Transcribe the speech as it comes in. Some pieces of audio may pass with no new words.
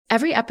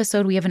Every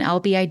episode, we have an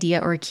LB idea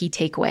or a key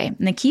takeaway.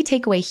 And the key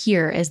takeaway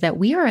here is that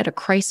we are at a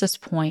crisis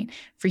point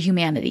for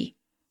humanity,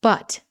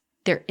 but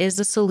there is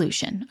a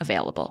solution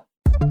available.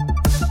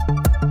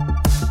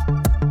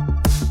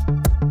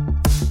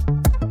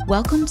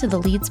 Welcome to the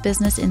Leads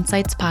Business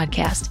Insights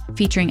podcast,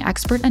 featuring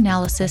expert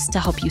analysis to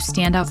help you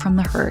stand out from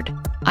the herd.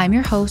 I'm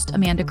your host,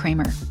 Amanda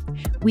Kramer.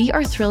 We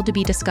are thrilled to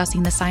be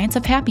discussing the science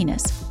of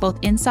happiness, both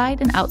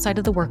inside and outside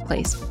of the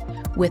workplace,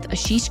 with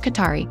Ashish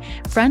Kothari,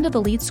 friend of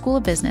the Leeds School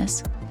of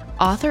Business,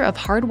 author of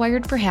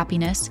Hardwired for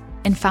Happiness,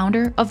 and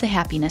founder of the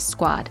Happiness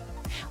Squad.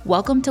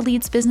 Welcome to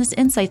Leeds Business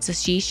Insights,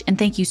 Ashish, and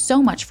thank you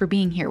so much for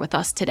being here with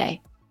us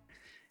today.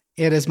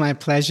 It is my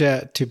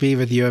pleasure to be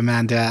with you,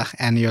 Amanda,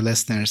 and your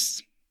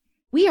listeners.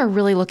 We are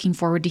really looking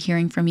forward to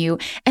hearing from you.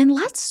 And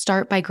let's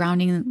start by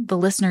grounding the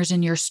listeners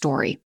in your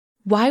story.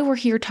 Why we're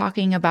here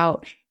talking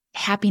about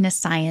happiness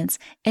science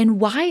and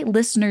why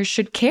listeners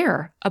should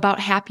care about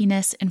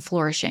happiness and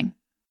flourishing.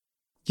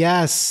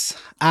 Yes,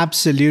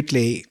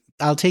 absolutely.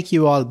 I'll take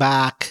you all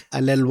back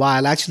a little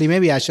while.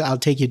 Actually, I'll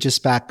take you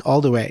just back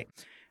all the way.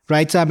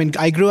 Right. So,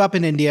 I grew up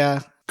in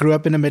India, grew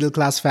up in a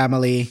middle-class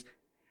family.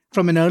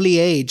 From an early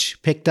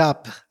age, picked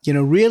up,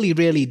 really,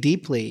 really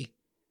deeply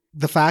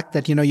the fact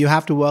that, you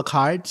have to work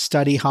hard,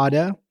 study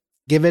harder,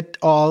 give it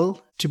all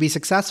to be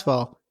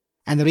successful.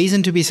 And the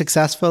reason to be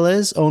successful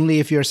is only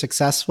if you're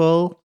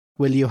successful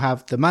will you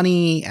have the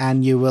money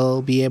and you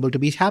will be able to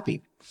be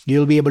happy.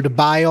 You'll be able to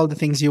buy all the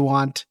things you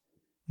want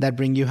that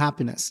bring you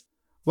happiness.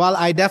 Well,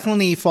 I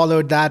definitely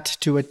followed that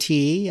to a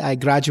T. I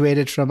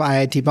graduated from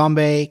IIT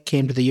Bombay,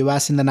 came to the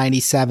US in the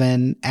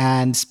 97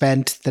 and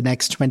spent the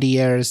next 20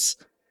 years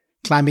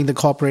climbing the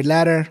corporate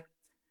ladder.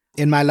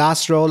 In my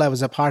last role, I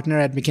was a partner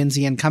at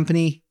McKinsey &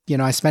 Company.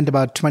 I spent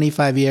about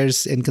 25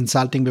 years in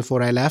consulting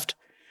before I left.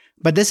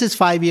 But this is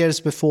 5 years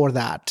before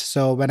that.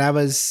 So when I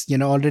was,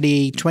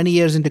 already 20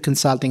 years into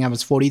consulting, I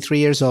was 43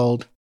 years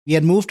old. We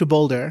had moved to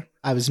Boulder.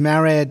 I was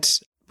married.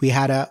 We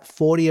had a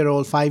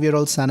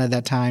 5-year-old son at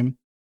that time.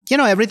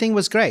 Everything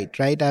was great,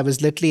 right? I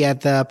was literally at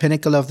the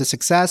pinnacle of the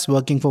success,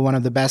 working for one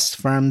of the best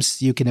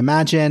firms you can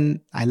imagine.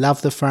 I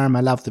love the firm.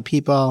 I love the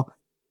people.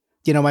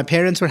 My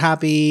parents were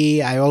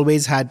happy. I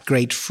always had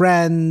great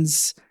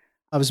friends.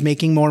 I was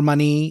making more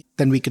money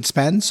than we could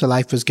spend. So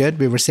life was good.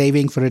 We were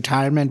saving for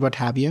retirement, what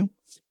have you.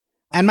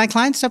 And my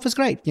client stuff was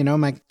great.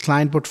 My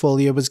client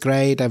portfolio was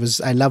great.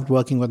 I loved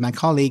working with my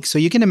colleagues. So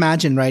you can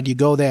imagine, right? You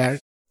go there,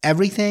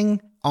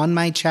 everything on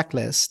my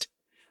checklist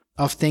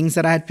of things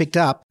that I had picked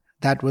up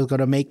that were going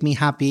to make me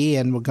happy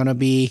and were going to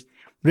be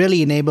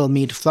really enable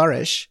me to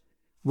flourish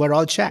were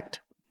all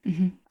checked.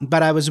 Mm-hmm.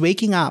 But I was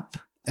waking up,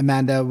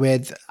 Amanda,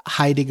 with a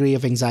high degree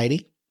of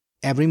anxiety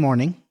every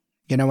morning.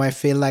 I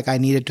feel like I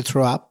needed to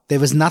throw up.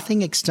 There was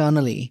nothing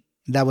externally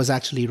that was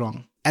actually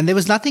wrong. And there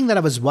was nothing that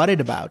I was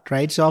worried about,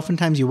 right? So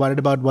oftentimes you're worried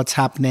about what's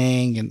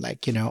happening and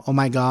oh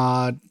my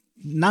God,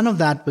 none of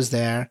that was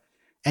there.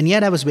 And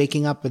yet I was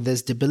waking up with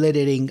this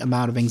debilitating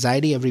amount of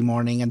anxiety every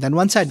morning. And then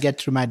once I'd get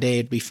through my day,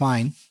 it'd be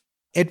fine.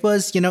 It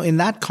was, in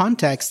that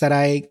context that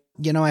I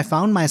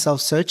found myself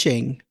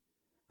searching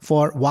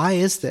for why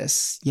is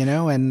this,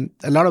 and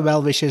a lot of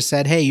well-wishers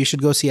said, hey, you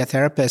should go see a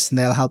therapist and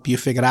they'll help you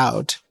figure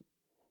out.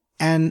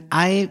 And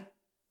I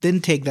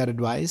didn't take that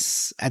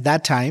advice at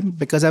that time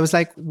because I was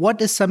like,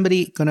 what is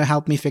somebody going to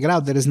help me figure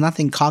out? There is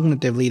nothing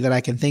cognitively that I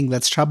can think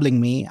that's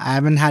troubling me. I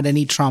haven't had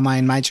any trauma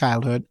in my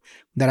childhood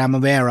that I'm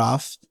aware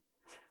of.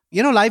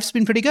 Life's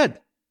been pretty good.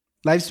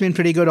 Life's been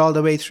pretty good all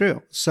the way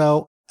through.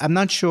 So I'm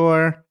not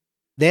sure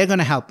they're going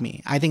to help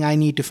me. I think I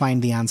need to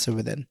find the answer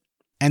within.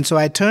 And so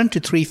I turned to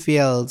 3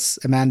 fields,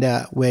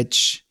 Amanda,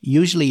 which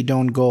usually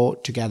don't go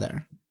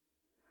together.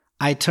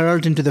 I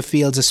turned into the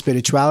fields of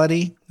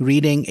spirituality,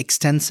 reading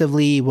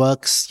extensively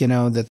works,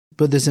 the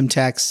Buddhism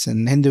texts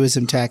and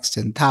Hinduism texts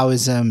and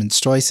Taoism and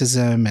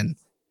Stoicism. And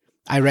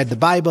I read the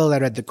Bible, I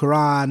read the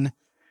Quran,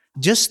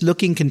 just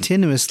looking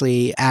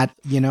continuously at,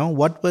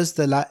 what was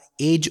the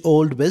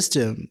age-old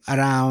wisdom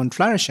around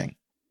flourishing.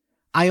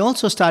 I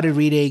also started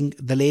reading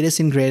the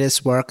latest and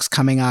greatest works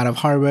coming out of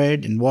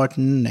Harvard and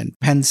Wharton and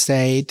Penn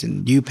State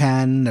and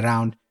UPenn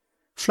around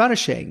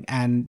flourishing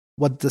and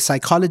what the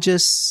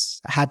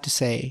psychologists had to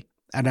say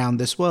around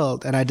this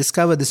world. And I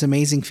discovered this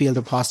amazing field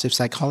of positive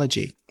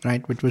psychology,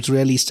 right, which was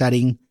really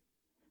studying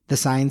the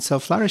science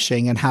of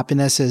flourishing, and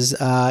happiness is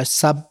a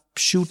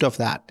sub-shoot of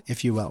that,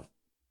 if you will.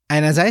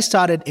 And as I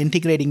started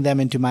integrating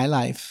them into my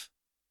life,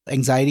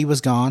 anxiety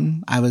was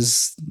gone. I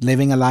was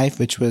living a life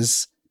which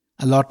was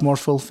a lot more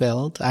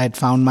fulfilled. I had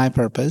found my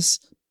purpose.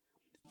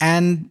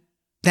 And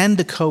then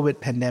the COVID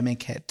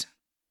pandemic hit.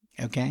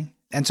 Okay.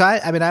 And so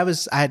I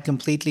had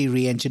completely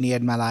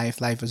re-engineered my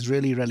life. Life was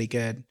really, really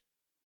good.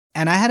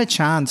 And I had a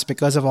chance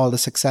because of all the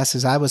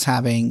successes I was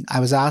having. I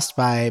was asked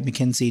by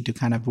McKinsey to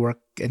kind of work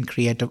and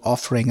create an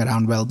offering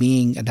around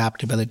well-being,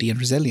 adaptability, and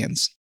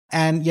resilience.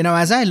 And,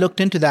 as I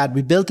looked into that,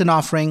 we built an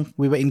offering.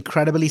 We were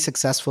incredibly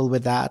successful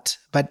with that.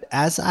 But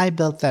as I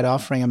built that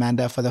offering,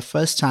 Amanda, for the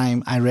first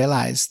time, I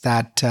realized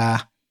that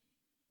I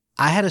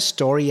had a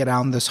story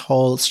around this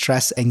whole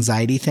stress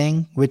anxiety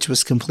thing, which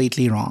was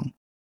completely wrong.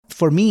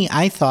 For me,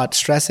 I thought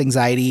stress,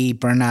 anxiety,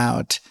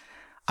 burnout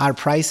are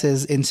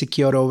prices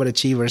insecure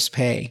overachievers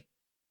pay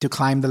to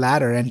climb the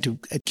ladder and to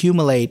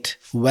accumulate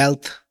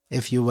wealth,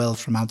 if you will,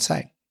 from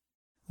outside.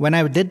 When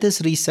I did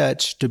this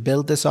research to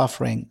build this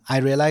offering, I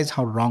realized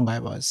how wrong I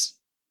was.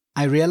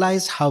 I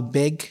realized how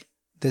big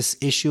this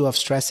issue of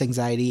stress,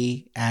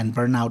 anxiety, and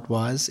burnout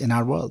was in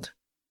our world.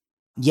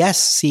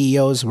 Yes,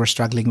 CEOs were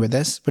struggling with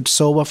this, but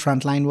so were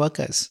frontline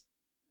workers.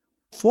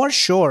 For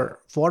sure,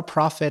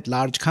 for-profit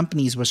large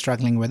companies were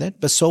struggling with it,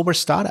 but so were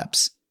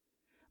startups.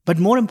 But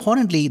more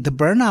importantly, the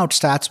burnout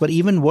stats were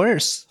even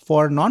worse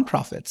for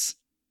nonprofits.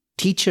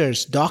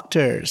 Teachers,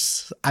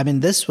 doctors,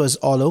 this was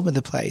all over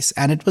the place.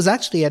 And it was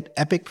actually at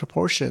epic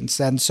proportions.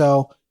 And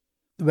so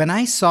when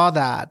I saw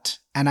that,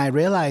 and I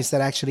realized that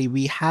actually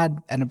we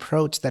had an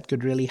approach that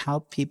could really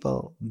help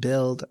people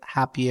build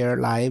happier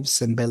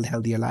lives and build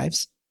healthier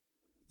lives,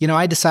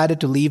 I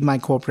decided to leave my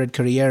corporate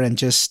career and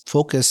just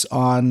focus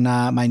on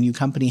my new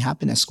company,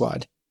 Happiness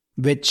Squad,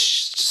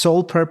 which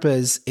sole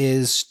purpose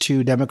is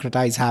to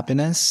democratize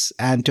happiness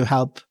and to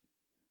help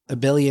 1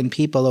 billion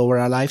people over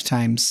our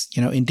lifetimes,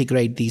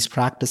 integrate these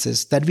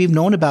practices that we've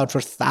known about for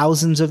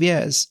thousands of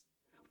years,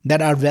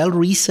 that are well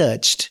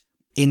researched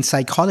in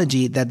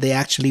psychology, that they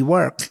actually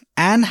work,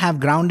 and have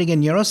grounding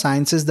in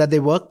neurosciences, that they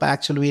work by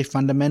actually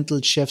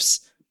fundamental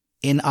shifts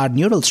in our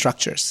neural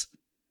structures.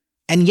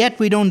 And yet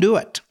we don't do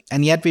it.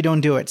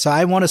 So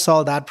I want to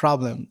solve that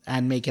problem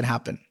and make it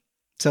happen.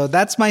 So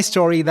that's my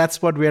story.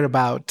 That's what we're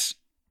about.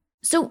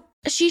 So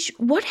Ashish,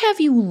 what have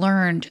you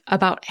learned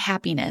about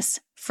happiness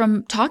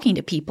from talking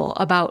to people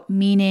about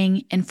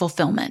meaning and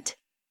fulfillment?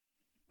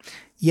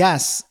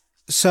 Yes.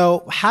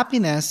 So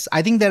happiness,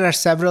 I think there are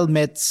several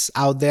myths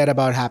out there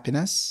about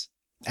happiness,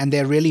 and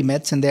they're really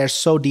myths, and they're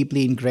so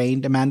deeply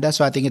ingrained, Amanda.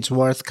 So I think it's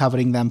worth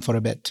covering them for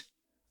a bit.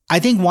 I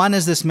think one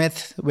is this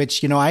myth,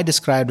 which, I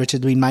described, which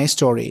has been my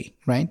story,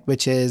 right?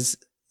 Which is,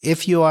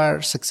 if you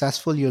are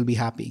successful, you'll be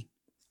happy.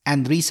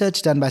 And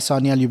research done by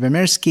Sonia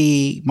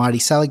Lyubomirsky, Marty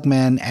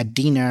Seligman, Ed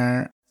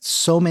Diener,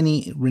 so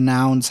many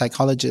renowned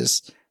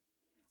psychologists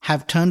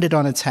have turned it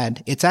on its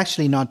head. It's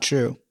actually not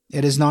true.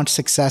 It is not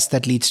success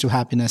that leads to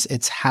happiness.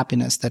 It's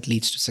happiness that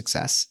leads to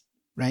success,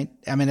 right?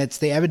 It's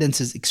the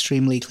evidence is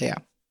extremely clear.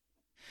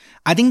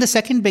 I think the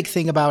second big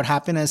thing about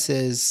happiness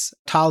is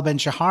Tal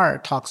Ben-Shahar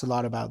talks a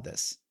lot about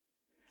this,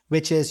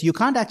 which is you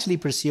can't actually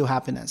pursue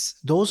happiness.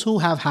 Those who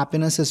have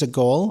happiness as a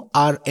goal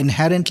are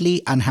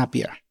inherently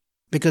unhappier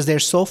because they're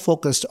so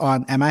focused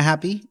on, am I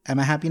happy? Am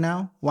I happy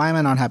now? Why am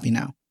I not happy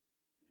now?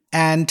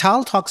 And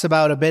Tal talks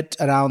about a bit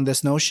around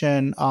this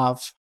notion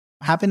of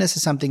happiness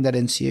is something that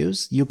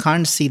ensues. You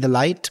can't see the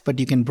light, but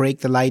you can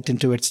break the light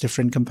into its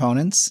different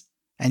components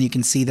and you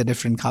can see the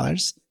different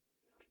colors.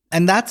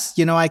 And that's,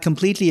 I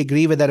completely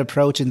agree with that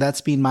approach. And that's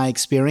been my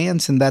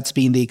experience. And that's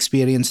been the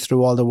experience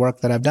through all the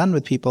work that I've done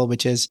with people,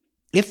 which is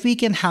if we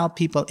can help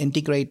people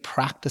integrate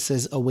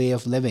practices, a way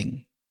of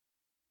living,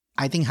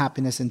 I think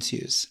happiness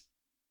ensues.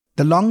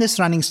 The longest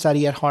running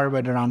study at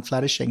Harvard around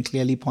flourishing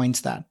clearly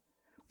points that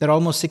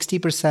almost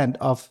 60%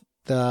 of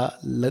the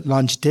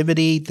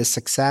longevity, the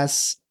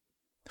success,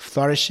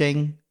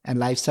 flourishing, and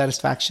life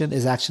satisfaction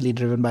is actually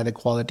driven by the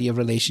quality of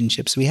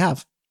relationships we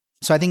have.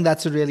 So I think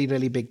that's a really,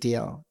 really big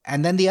deal.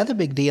 And then the other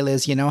big deal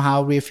is,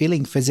 how we're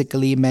feeling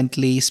physically,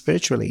 mentally,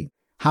 spiritually.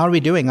 How are we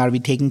doing? Are we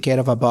taking care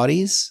of our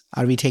bodies?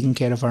 Are we taking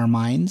care of our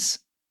minds?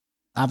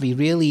 Are we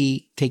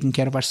really taking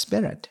care of our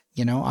spirit?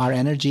 Our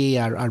energy,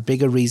 our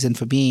bigger reason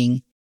for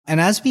being. And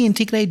as we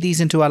integrate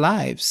these into our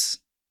lives,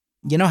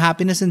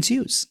 happiness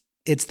ensues.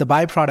 It's the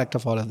byproduct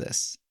of all of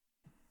this.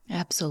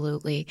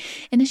 Absolutely.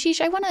 And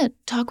Ashish, I want to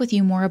talk with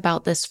you more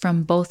about this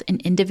from both an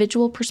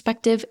individual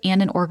perspective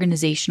and an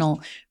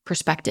organizational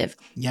perspective.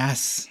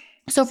 Yes.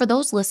 So for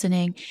those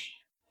listening,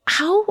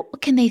 how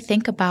can they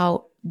think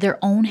about their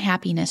own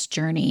happiness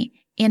journey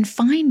and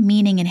find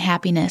meaning and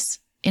happiness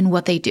in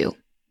what they do?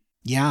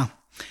 Yeah.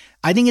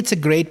 I think it's a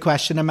great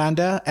question,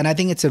 Amanda. And I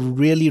think it's a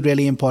really,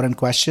 really important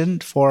question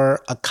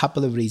for a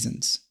couple of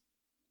reasons.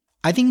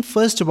 I think,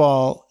 first of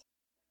all,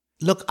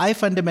 look, I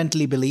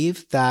fundamentally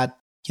believe that,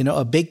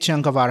 a big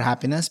chunk of our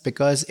happiness,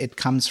 because it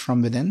comes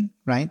from within,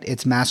 right?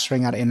 It's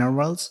mastering our inner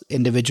worlds.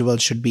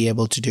 Individuals should be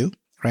able to do,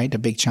 right? A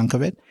big chunk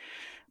of it.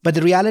 But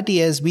the reality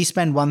is we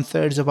spend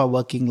 1/3 of our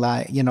working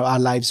life, our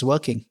lives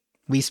working.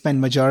 We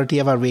spend majority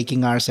of our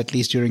waking hours, at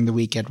least during the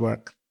week, at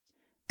work.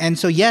 And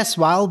so, yes,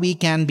 while we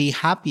can be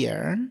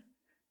happier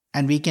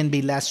and we can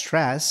be less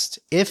stressed,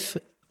 if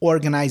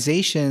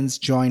organizations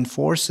join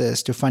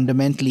forces to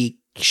fundamentally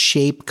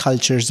shape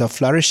cultures of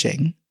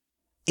flourishing,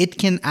 it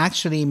can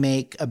actually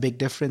make a big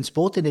difference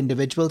both in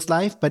individuals'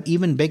 life, but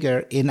even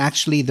bigger in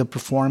actually the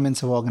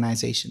performance of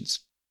organizations.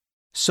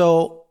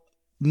 So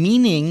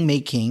meaning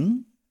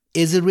making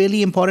is a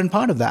really important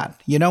part of that.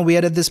 We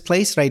are at this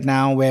place right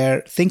now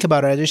where, think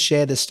about it, I just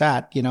shared the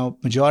stat,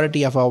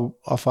 majority of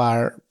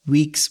our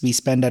weeks we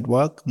spend at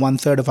work,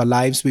 1/3 of our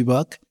lives we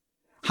work.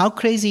 How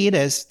crazy it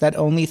is that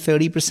only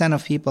 30%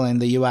 of people in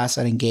the US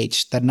are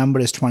engaged. That number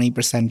is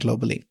 20%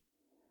 globally.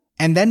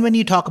 And then when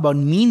you talk about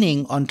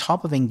meaning on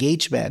top of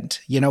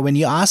engagement, when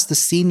you ask the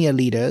senior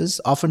leaders,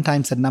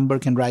 oftentimes that number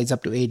can rise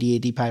up to 80,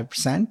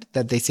 85%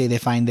 that they say they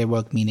find their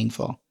work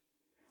meaningful.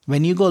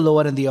 When you go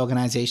lower in the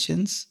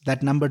organizations,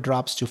 that number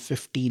drops to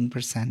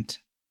 15%.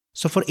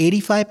 So for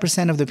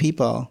 85% of the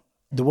people,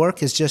 the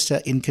work is just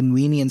an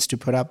inconvenience to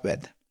put up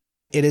with.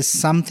 It is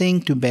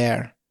something to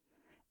bear.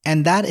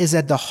 And that is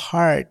at the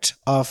heart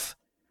of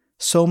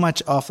so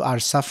much of our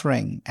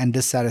suffering and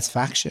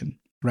dissatisfaction,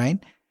 right?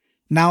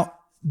 Now,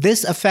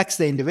 this affects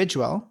the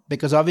individual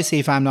because obviously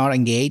if I'm not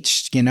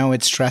engaged,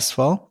 it's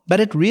stressful, but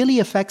it really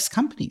affects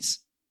companies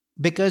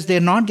because they're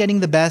not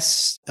getting the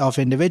best of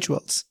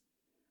individuals.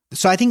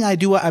 So I think I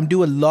do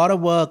a lot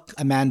of work,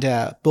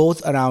 Amanda,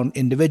 both around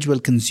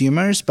individual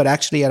consumers, but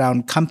actually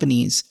around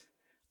companies.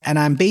 And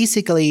I'm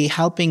basically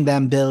helping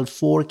them build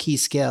 4 key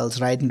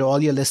skills, right? And to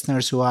all your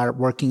listeners who are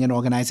working in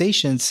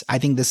organizations, I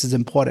think this is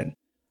important.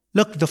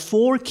 Look, the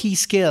 4 key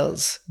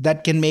skills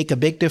that can make a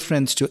big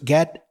difference to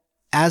get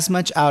as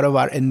much out of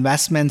our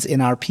investments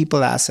in our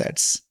people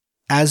assets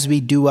as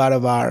we do out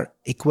of our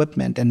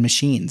equipment and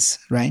machines,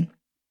 right?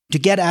 To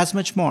get as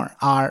much more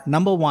are,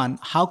 number 1,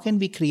 how can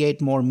we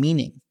create more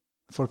meaning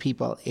for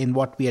people in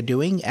what we are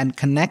doing and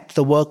connect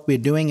the work we're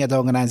doing at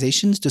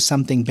organizations to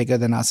something bigger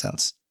than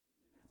ourselves?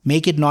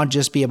 Make it not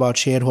just be about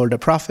shareholder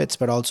profits,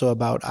 but also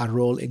about our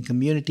role in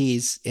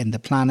communities, in the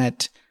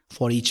planet,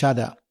 for each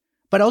other.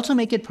 But also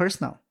make it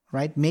personal,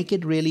 right? Make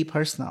it really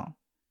personal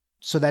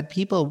so that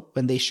people,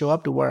 when they show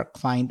up to work,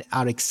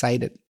 are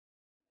excited.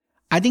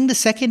 I think the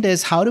second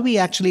is, how do we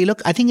actually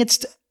look?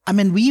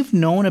 We've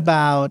known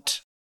about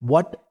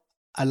what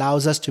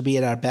allows us to be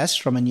at our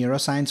best from a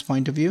neuroscience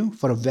point of view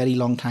for a very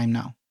long time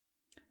now.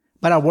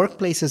 But our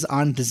workplaces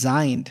aren't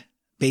designed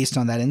based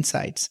on that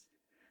insights.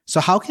 So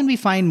how can we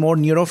find more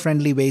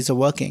neuro-friendly ways of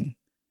working?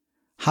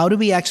 How do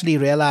we actually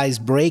realize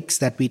breaks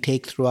that we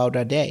take throughout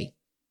our day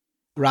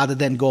rather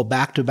than go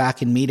back to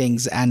back in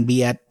meetings and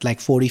be at like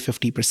 40,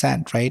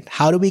 50%, right?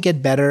 How do we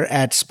get better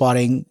at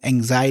spotting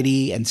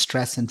anxiety and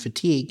stress and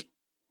fatigue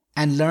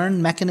and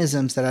learn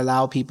mechanisms that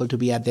allow people to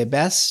be at their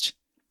best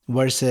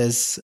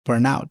versus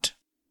burnout?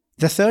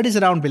 The third is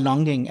around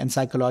belonging and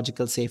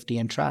psychological safety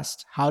and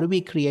trust. How do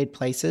we create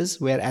places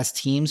where as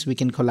teams we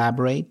can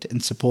collaborate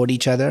and support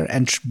each other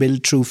and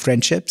build true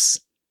friendships?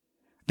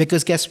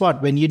 Because guess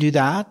what? When you do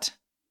that,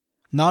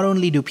 not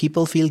only do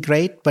people feel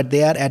great, but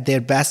they are at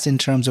their best in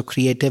terms of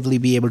creatively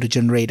be able to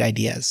generate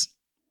ideas.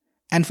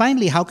 And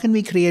finally, how can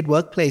we create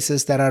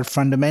workplaces that are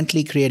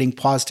fundamentally creating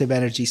positive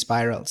energy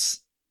spirals?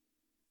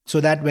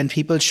 So that when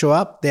people show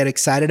up, they're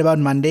excited about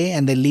Monday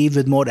and they leave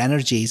with more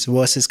energies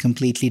versus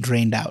completely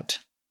drained out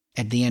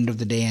at the end of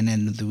the day and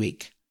end of the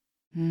week.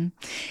 Mm-hmm.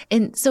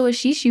 And so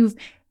Ashish, you've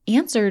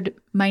answered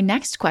my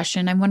next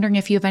question. I'm wondering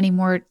if you have any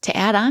more to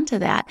add on to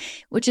that,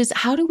 which is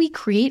how do we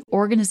create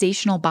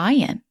organizational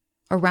buy-in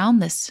around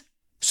this?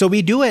 So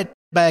we do it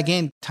by,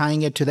 again,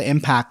 tying it to the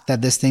impact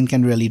that this thing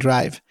can really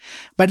drive.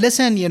 But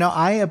listen,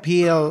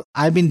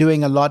 I've been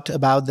doing a lot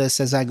about this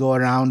as I go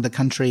around the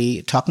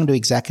country talking to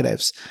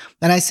executives.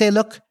 And I say,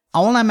 look,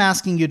 all I'm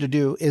asking you to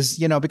do is,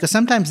 because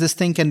sometimes this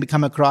thing can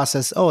come across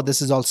as, oh,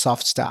 this is all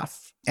soft stuff.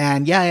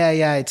 And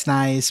yeah, it's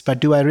nice, but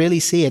do I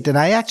really see it? And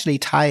I actually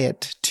tie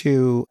it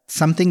to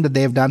something that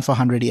they've done for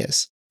 100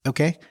 years,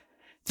 okay?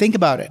 Think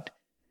about it.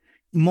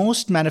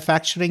 Most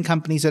manufacturing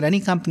companies or any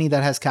company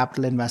that has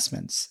capital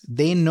investments,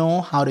 they know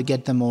how to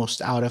get the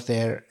most out of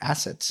their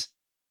assets,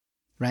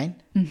 right?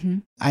 Mm-hmm.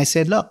 I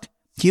said, look,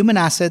 human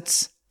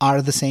assets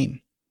are the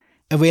same.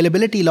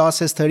 Availability loss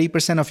is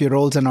 30% of your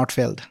roles are not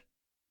filled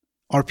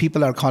or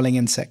people are calling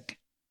in sick.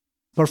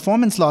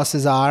 Performance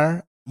losses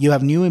are you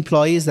have new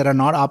employees that are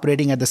not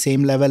operating at the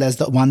same level as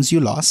the ones you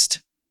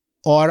lost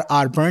or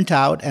are burnt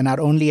out and are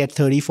only at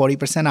 30,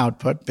 40%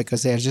 output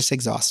because they're just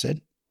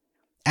exhausted.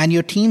 And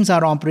your teams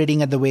are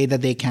operating at the way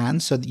that they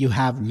can. So that you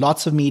have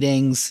lots of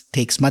meetings,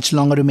 takes much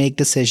longer to make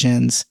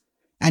decisions.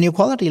 And your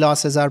quality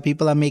losses are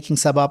people are making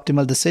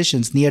suboptimal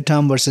decisions, near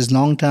term versus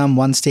long term,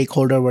 one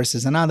stakeholder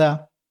versus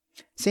another.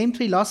 Same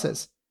 3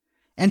 losses.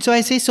 And so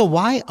I say, so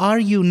why are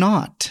you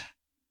not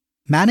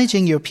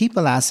managing your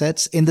people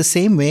assets in the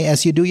same way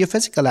as you do your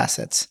physical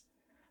assets?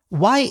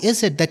 Why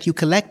is it that you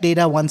collect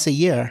data once a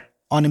year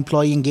on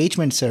employee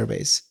engagement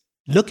surveys?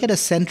 Look at a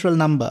central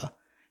number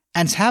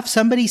and have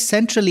somebody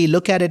centrally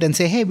look at it and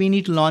say, hey, we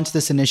need to launch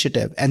this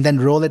initiative and then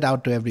roll it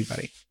out to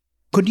everybody.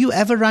 Could you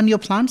ever run your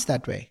plants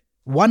that way?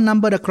 One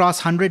number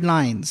across 100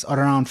 lines or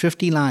around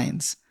 50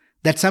 lines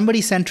that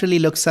somebody centrally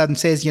looks at and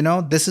says,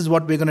 this is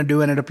what we're going to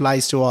do and it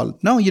applies to all.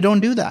 No, you don't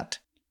do that.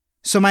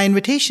 So my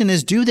invitation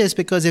is do this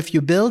because if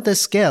you build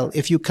this skill,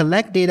 if you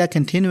collect data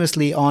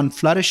continuously on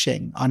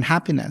flourishing, on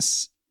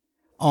happiness,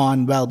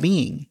 on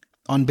well-being,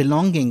 on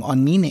belonging,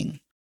 on meaning,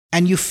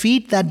 and you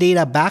feed that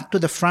data back to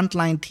the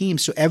frontline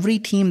teams, to every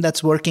team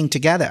that's working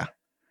together,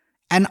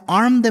 and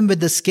arm them with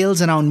the skills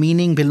around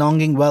meaning,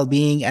 belonging,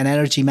 well-being, and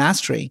energy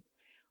mastery,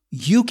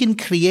 you can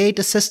create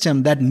a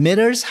system that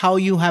mirrors how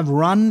you have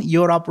run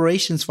your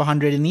operations for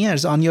 100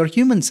 years on your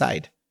human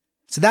side.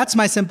 So that's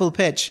my simple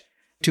pitch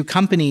to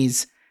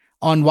companies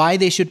on why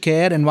they should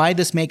care and why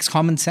this makes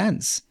common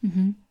sense.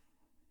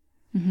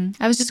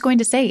 I was just going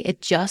to say,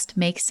 it just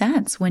makes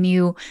sense when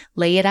you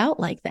lay it out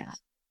like that.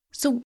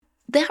 So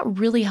that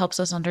really helps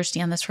us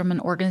understand this from an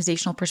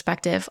organizational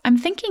perspective. I'm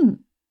thinking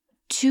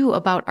too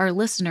about our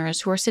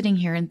listeners who are sitting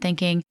here and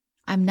thinking,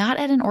 I'm not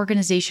at an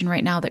organization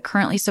right now that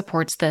currently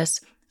supports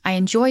this. I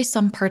enjoy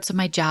some parts of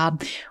my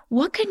job.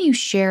 What can you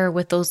share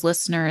with those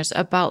listeners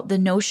about the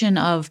notion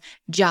of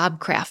job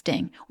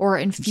crafting or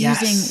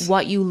infusing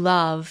what you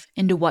love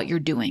into what you're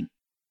doing?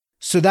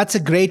 So that's a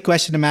great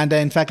question, Amanda.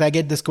 In fact, I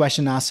get this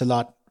question asked a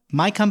lot.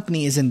 My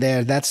company isn't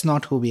there. That's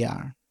not who we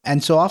are.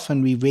 And so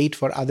often we wait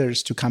for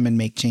others to come and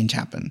make change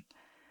happen.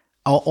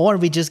 Or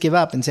we just give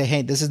up and say,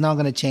 hey, this is not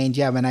going to change.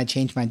 Yeah, when I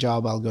change my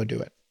job, I'll go do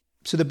it.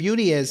 So the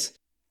beauty is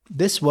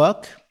this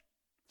work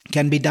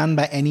can be done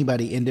by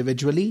anybody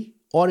individually.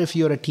 Or if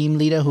you're a team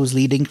leader who's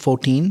leading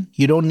 14,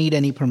 you don't need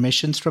any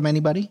permissions from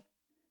anybody.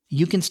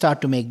 You can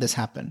start to make this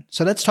happen.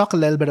 So let's talk a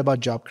little bit about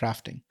job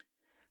crafting.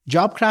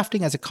 Job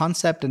crafting as a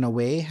concept in a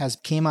way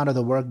came out of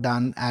the work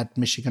done at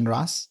Michigan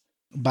Ross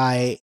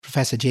by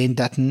Professor Jane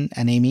Dutton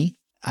and Amy.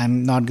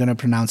 I'm not going to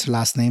pronounce her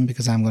last name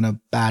because I'm going to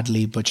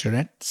badly butcher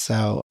it.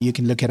 So you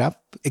can look it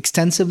up.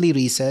 Extensively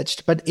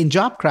researched. But in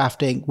job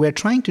crafting, we're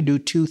trying to do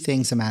two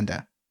things,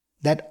 Amanda,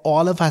 that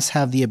all of us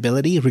have the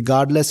ability,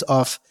 regardless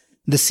of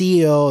the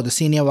CEO, the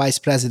senior vice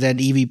president,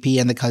 EVP,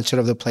 and the culture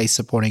of the place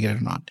supporting it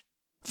or not.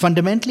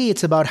 Fundamentally,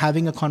 it's about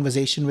having a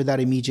conversation with our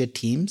immediate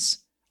teams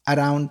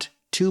around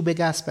two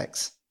big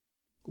aspects.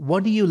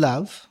 What do you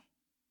love?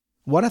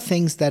 What are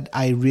things that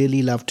I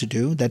really love to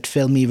do that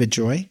fill me with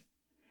joy?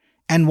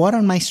 And what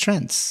are my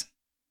strengths?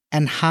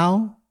 And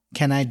how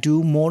can I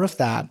do more of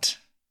that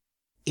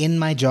in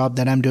my job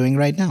that I'm doing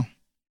right now?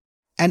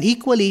 And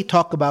equally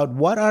talk about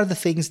what are the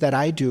things that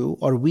I do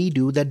or we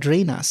do that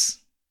drain us?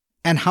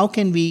 And how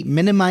can we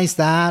minimize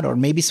that? Or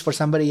maybe for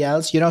somebody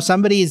else,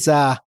 somebody's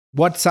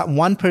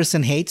one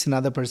person hates,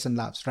 another person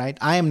loves, right?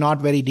 I am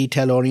not very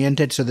detail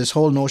oriented. So this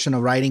whole notion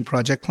of writing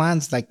project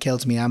plans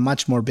kills me. I'm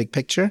much more big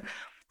picture.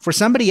 For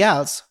somebody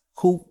else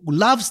who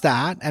loves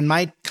that and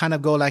might kind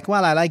of go like,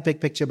 well, I like big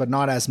picture, but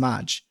not as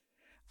much.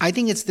 I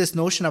think it's this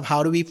notion of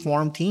how do we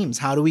form teams?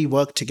 How do we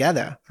work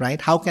together, right?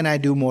 How can I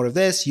do more of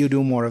this? You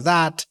do more of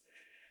that.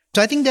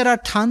 So I think there are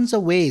tons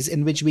of ways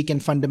in which we can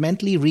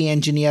fundamentally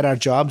re-engineer our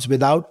jobs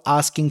without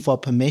asking for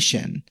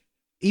permission.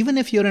 Even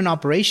if you're in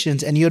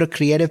operations and you're a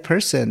creative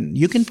person,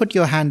 you can put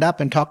your hand up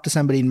and talk to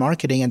somebody in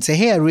marketing and say,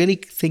 hey, I really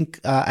think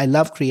I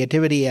love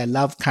creativity. I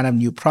love kind of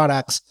new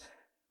products.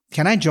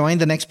 Can I join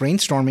the next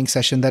brainstorming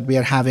session that we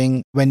are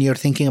having when you're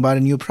thinking about a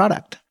new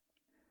product?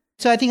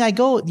 So I think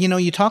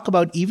you talk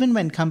about even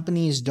when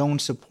companies don't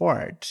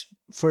support,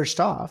 first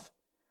off,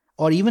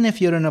 or even if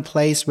you're in a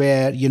place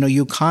where,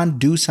 you can't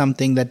do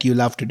something that you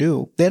love to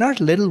do, there are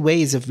little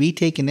ways if we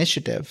take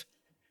initiative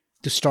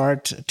to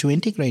start to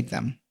integrate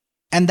them.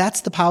 And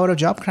that's the power of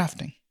job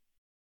crafting.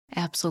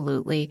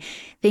 Absolutely.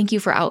 Thank you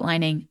for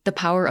outlining the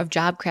power of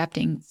job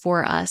crafting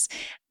for us.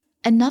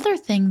 Another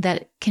thing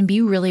that can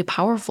be really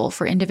powerful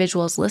for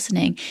individuals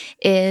listening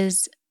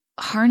is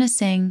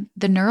harnessing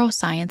the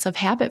neuroscience of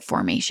habit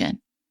formation.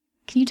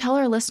 Can you tell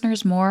our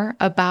listeners more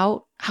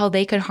about how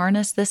they could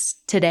harness this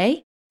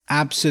today?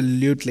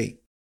 Absolutely.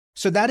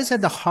 So that is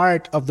at the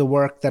heart of the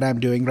work that I'm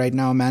doing right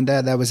now,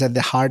 Amanda. That was at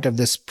the heart of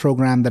this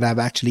program that I've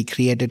actually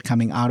created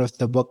coming out of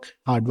the book,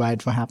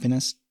 Hardwired for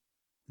Happiness.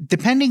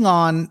 Depending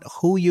on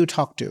who you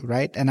talk to,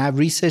 right? And I've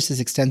researched this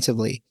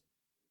extensively.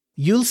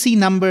 You'll see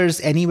numbers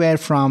anywhere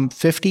from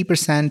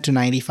 50% to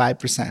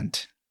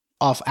 95%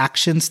 of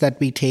actions that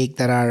we take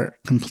that are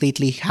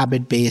completely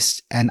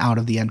habit-based and out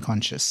of the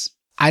unconscious.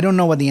 I don't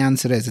know what the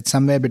answer is. It's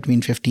somewhere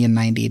between 50 and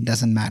 90. It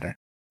doesn't matter.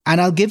 And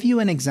I'll give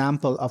you an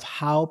example of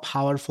how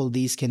powerful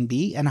these can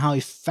be and how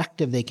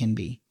effective they can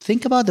be.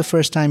 Think about the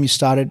first time you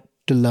started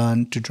to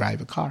learn to drive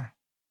a car.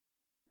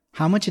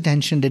 How much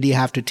attention did you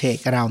have to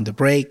take around the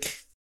brake?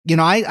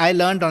 I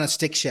learned on a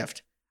stick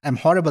shift. I'm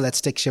horrible at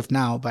stick shift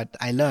now, but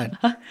I learned.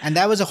 And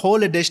that was a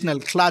whole additional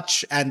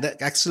clutch and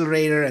the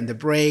accelerator and the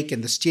brake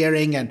and the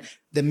steering and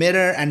the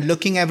mirror and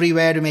looking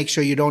everywhere to make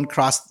sure you don't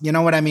cross. You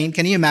know what I mean?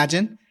 Can you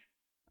imagine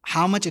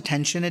how much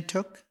attention it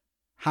took?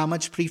 How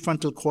much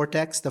prefrontal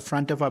cortex, the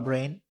front of our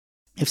brain?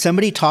 If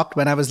somebody talked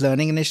when I was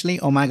learning initially,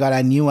 oh my God,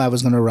 I knew I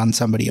was going to run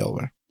somebody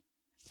over.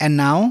 And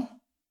now,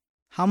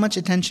 how much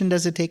attention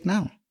does it take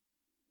now?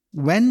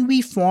 When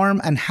we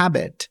form an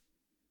habit,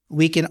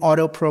 we can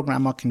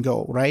auto-program or can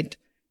go, right?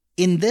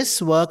 In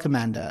this work,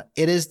 Amanda,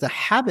 it is the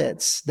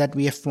habits that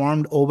we have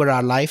formed over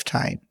our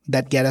lifetime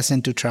that get us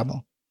into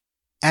trouble.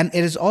 And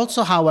it is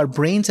also how our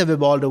brains have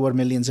evolved over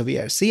millions of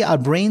years. See, our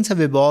brains have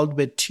evolved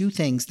with two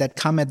things that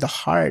come at the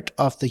heart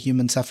of the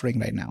human suffering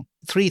right now.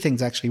 Three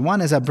things, actually.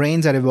 One is our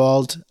brains are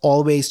evolved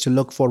always to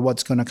look for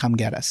what's going to come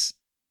get us.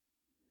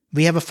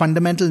 We have a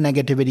fundamental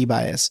negativity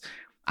bias.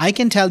 I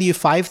can tell you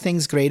 5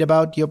 things great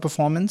about your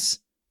performance,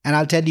 and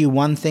I'll tell you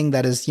one thing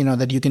that is,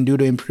 that you can do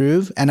to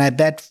improve. And I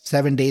bet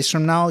 7 days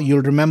from now,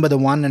 you'll remember the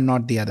one and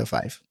not the other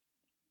 5.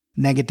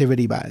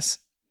 Negativity bias,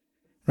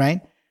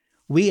 right?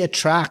 We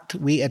attract.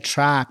 We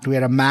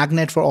are a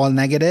magnet for all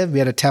negative.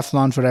 We are a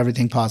Teflon for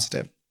everything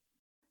positive.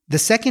 The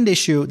second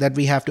issue that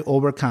we have to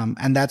overcome,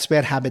 and that's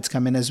where habits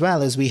come in as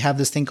well, is we have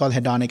this thing called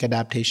hedonic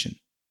adaptation.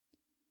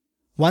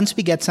 Once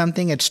we get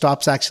something, it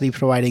stops actually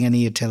providing any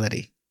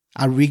utility.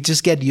 We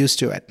just get used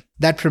to it.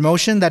 That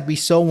promotion that we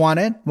so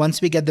wanted, once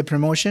we get the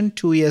promotion,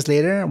 2 years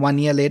later, 1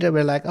 year later,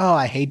 we're like, oh,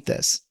 I hate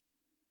this.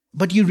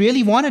 But you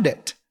really wanted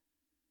it.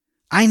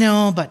 I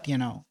know, but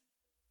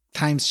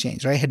times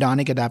change, right?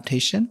 Hedonic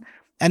adaptation.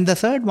 And the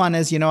third one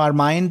is, our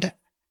mind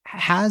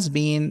has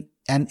been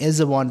and is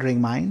a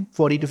wandering mind.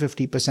 40 to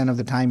 50% of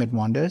the time it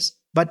wanders.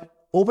 But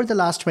over the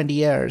last 20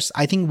 years,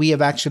 I think we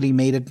have actually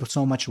made it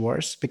so much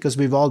worse because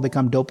we've all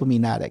become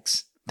dopamine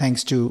addicts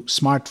thanks to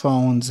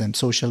smartphones and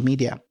social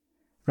media,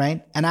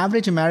 right? An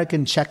average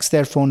American checks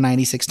their phone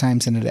 96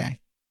 times in a day.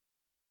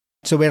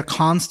 So we're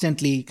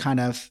constantly kind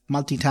of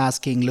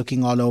multitasking,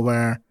 looking all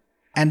over.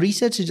 And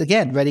research is,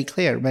 again, very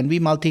clear. When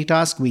we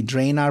multitask, we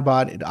drain our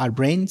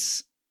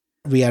brains.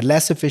 We are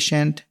less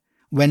efficient.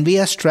 When we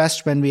are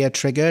stressed, when we are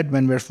triggered,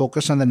 when we're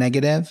focused on the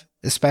negative,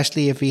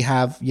 especially if we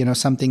have,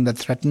 something that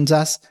threatens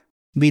us,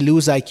 we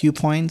lose IQ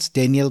points.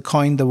 Daniel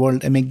coined the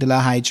word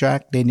amygdala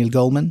hijack, Daniel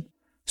Goleman.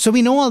 So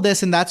we know all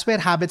this, and that's where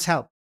habits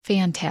help.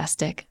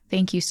 Fantastic.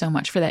 Thank you so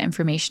much for that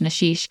information,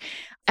 Ashish.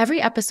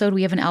 Every episode,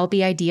 we have an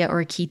LB idea or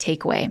a key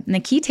takeaway. And the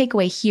key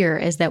takeaway here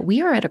is that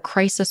we are at a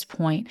crisis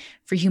point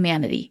for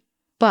humanity,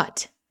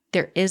 but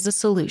there is a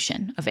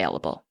solution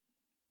available.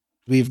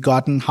 We've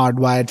gotten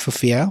hardwired for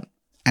fear,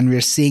 and we're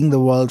seeing the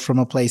world from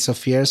a place of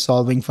fear,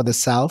 solving for the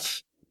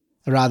self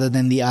rather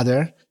than the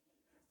other,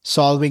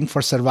 solving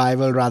for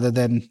survival rather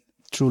than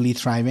truly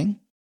thriving.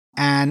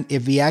 And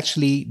if we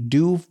actually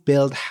do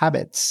build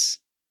habits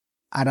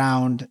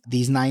around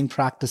these 9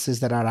 practices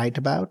that I write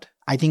about,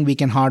 I think we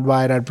can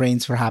hardwire our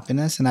brains for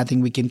happiness, and I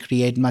think we can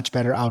create much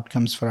better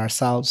outcomes for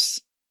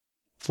ourselves,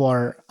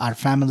 for our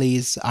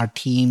families, our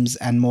teams,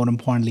 and more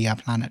importantly, our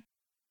planet.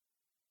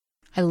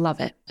 I love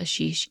it,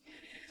 Ashish.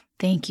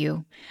 Thank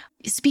you.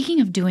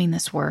 Speaking of doing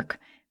this work,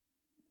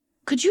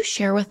 could you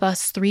share with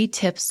us 3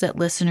 tips that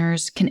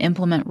listeners can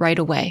implement right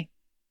away?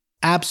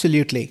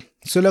 Absolutely.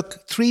 So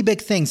look, 3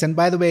 big things. And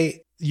by the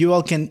way, you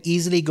all can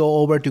easily go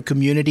over to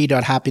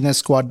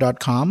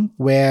community.happiness.squad.com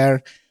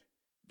where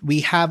we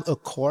have a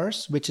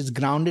course which is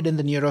grounded in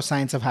the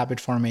neuroscience of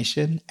habit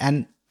formation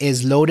and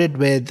is loaded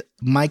with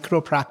micro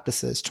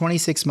practices,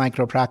 26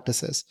 micro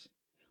practices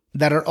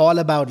that are all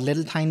about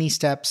little tiny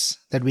steps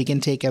that we can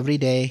take every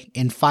day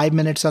in 5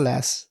 minutes or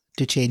less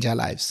to change our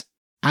lives.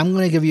 I'm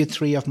going to give you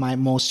 3 of my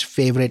most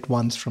favorite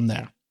ones from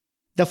there.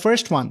 The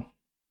first one,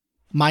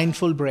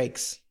 mindful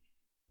breaks.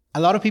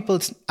 A lot of people,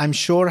 I'm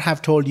sure,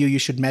 have told you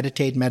should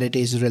meditate.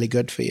 Meditation is really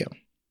good for you.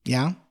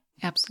 Yeah?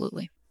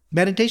 Absolutely.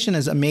 Meditation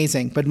is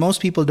amazing, but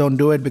most people don't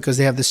do it because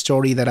they have the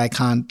story that I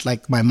can't,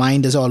 like my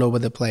mind is all over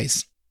the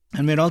place.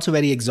 And we're also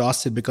very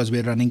exhausted because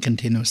we're running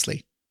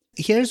continuously.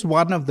 Here's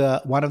one of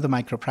the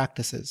micro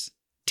practices.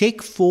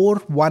 Take 4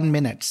 1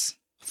 minutes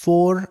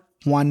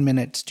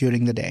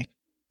during the day.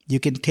 You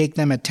can take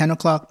them at 10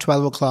 o'clock,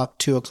 12 o'clock,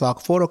 2 o'clock,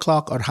 4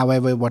 o'clock, or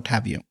however, what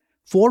have you.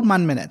 4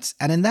 1 minutes.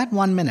 And in that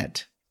 1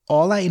 minute,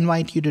 all I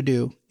invite you to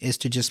do is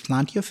to just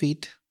plant your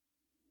feet,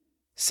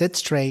 sit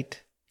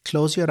straight,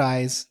 close your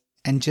eyes,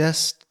 and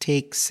just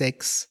take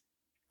 6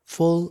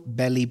 full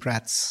belly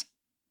breaths.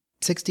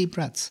 6 deep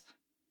breaths.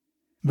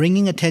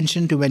 Bringing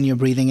attention to when you're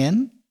breathing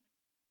in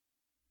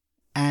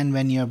and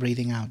when you're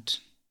breathing out.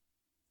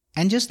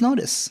 And just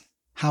notice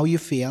how you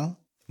feel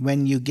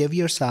when you give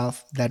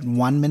yourself that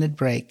 1 minute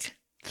break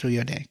through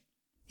your day.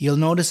 You'll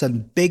notice a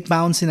big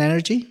bounce in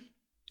energy.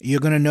 You're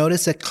going to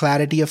notice a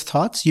clarity of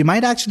thoughts. You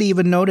might actually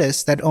even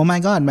notice that, oh my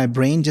God, my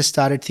brain just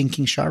started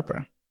thinking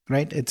sharper,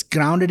 right? It's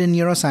grounded in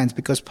neuroscience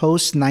because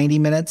post 90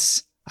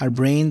 minutes, our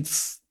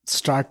brains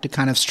start to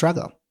kind of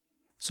struggle.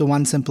 So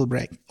one simple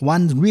break,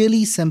 one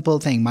really simple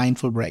thing,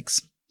 mindful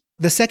breaks.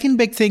 The second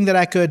big thing that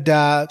I could,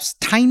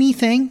 tiny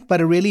thing,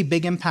 but a really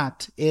big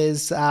impact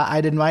is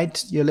I'd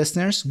invite your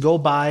listeners, go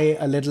buy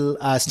a little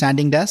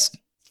standing desk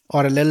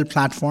or a little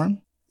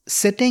platform.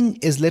 Sitting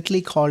is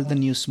literally called the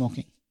new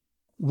smoking.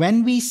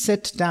 When we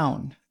sit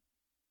down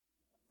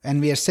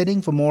and we are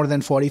sitting for more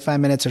than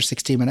 45 minutes or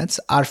 60 minutes,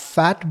 our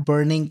fat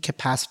burning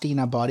capacity in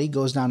our body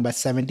goes down by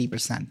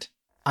 70%.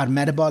 Our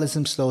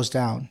metabolism slows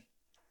down.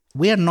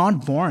 We are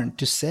not born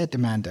to sit,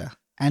 Amanda.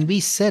 And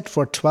we sit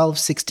for 12,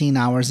 16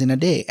 hours in a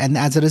day. And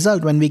as a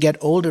result, when we get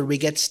older, we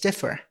get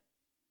stiffer.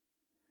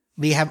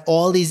 We have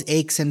all these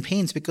aches and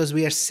pains because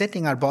we are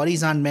sitting. Our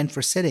bodies aren't meant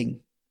for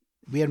sitting.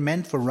 We are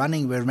meant for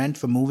running. We're meant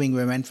for moving.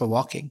 We're meant for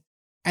walking.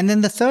 And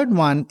then the third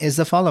one is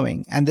the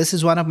following. And this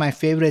is one of my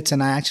favorites.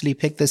 And I actually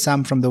picked this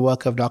up from the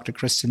work of Dr.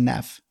 Kristen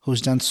Neff,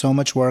 who's done so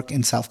much work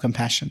in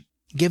self-compassion.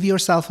 Give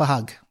yourself a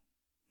hug.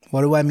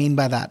 What do I mean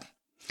by that?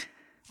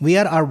 We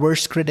are our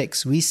worst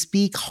critics. We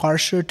speak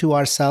harsher to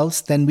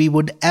ourselves than we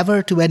would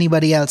ever to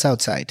anybody else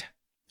outside,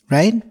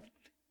 right?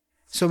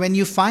 So when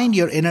you find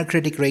your inner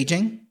critic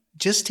raging,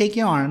 just take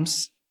your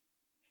arms,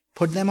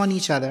 put them on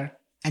each other,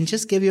 and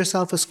just give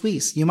yourself a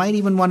squeeze. You might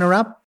even want to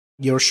rub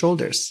your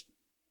shoulders.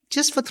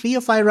 just for 3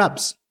 or 5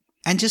 rubs,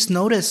 and just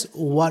notice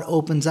what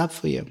opens up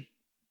for you.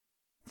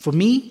 For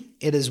me,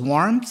 it is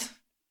warmth.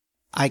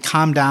 I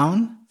calm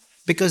down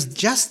because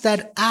just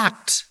that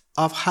act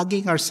of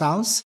hugging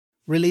ourselves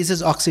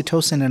releases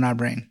oxytocin in our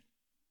brain.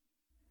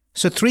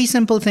 So 3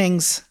 simple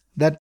things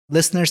that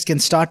listeners can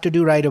start to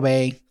do right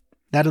away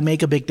that'll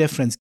make a big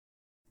difference.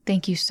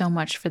 Thank you so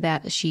much for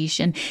that, Ashish.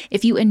 And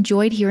if you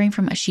enjoyed hearing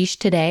from Ashish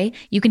today,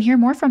 you can hear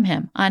more from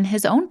him on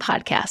his own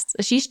podcasts.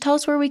 Ashish, tell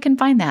us where we can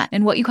find that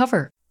and what you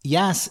cover.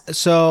 Yes.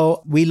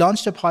 So we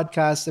launched a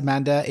podcast,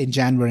 Amanda, in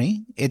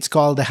January. It's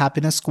called the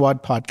Happiness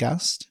Squad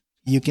Podcast.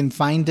 You can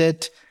find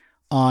it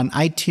on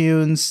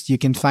iTunes. You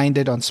can find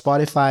it on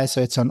Spotify.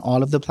 So it's on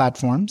all of the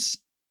platforms.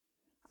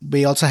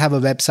 We also have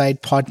a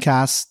website,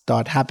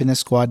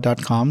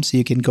 podcast.happinessquad.com. So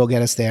you can go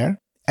get us there.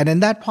 And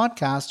in that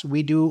podcast,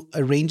 we do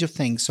a range of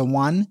things. So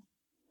 1,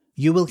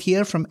 you will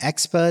hear from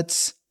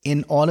experts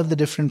in all of the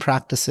different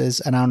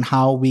practices around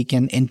how we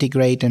can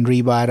integrate and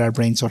rewire our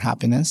brains for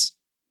happiness.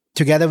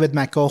 Together with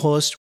my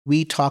co-host,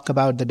 we talk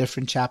about the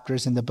different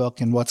chapters in the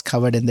book and what's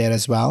covered in there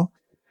as well.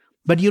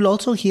 But you'll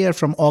also hear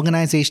from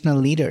organizational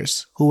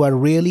leaders who are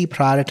really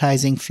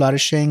prioritizing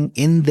flourishing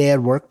in their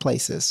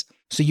workplaces.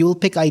 So you'll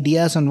pick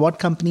ideas on what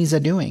companies are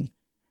doing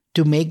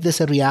to make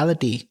this a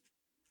reality,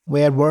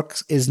 where work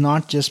is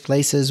not just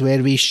places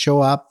where we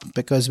show up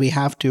because we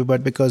have to,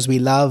 but because we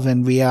love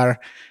and we are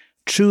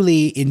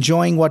truly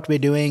enjoying what we're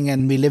doing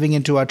and we're living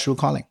into our true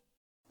calling.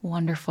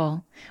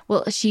 Wonderful.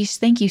 Well, Ashish,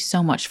 thank you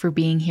so much for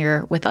being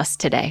here with us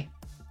today.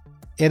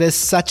 It is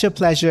such a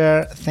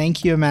pleasure.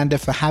 Thank you, Amanda,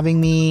 for having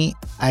me.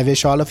 I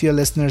wish all of your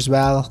listeners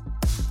well.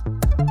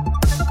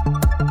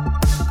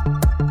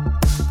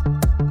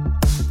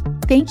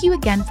 Thank you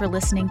again for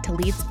listening to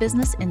Leads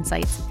Business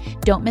Insights.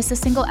 Don't miss a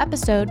single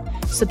episode.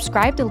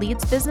 Subscribe to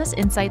Leads Business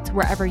Insights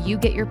wherever you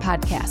get your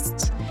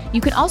podcasts.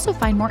 You can also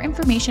find more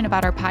information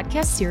about our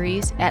podcast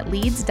series at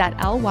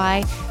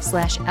leads.ly/LBI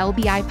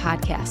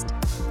podcast.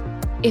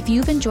 If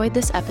you've enjoyed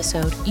this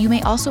episode, you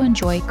may also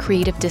enjoy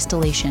Creative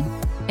Distillation,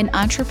 an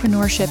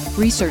entrepreneurship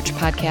research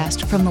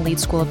podcast from the Lead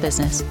School of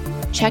Business.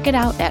 Check it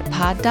out at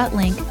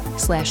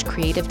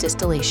pod.link/creative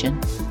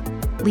distillation.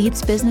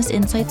 Leads Business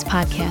Insights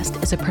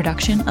podcast is a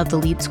production of the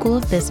Lead School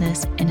of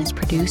Business and is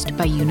produced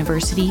by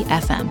University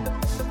FM.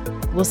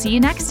 We'll see you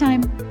next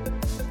time.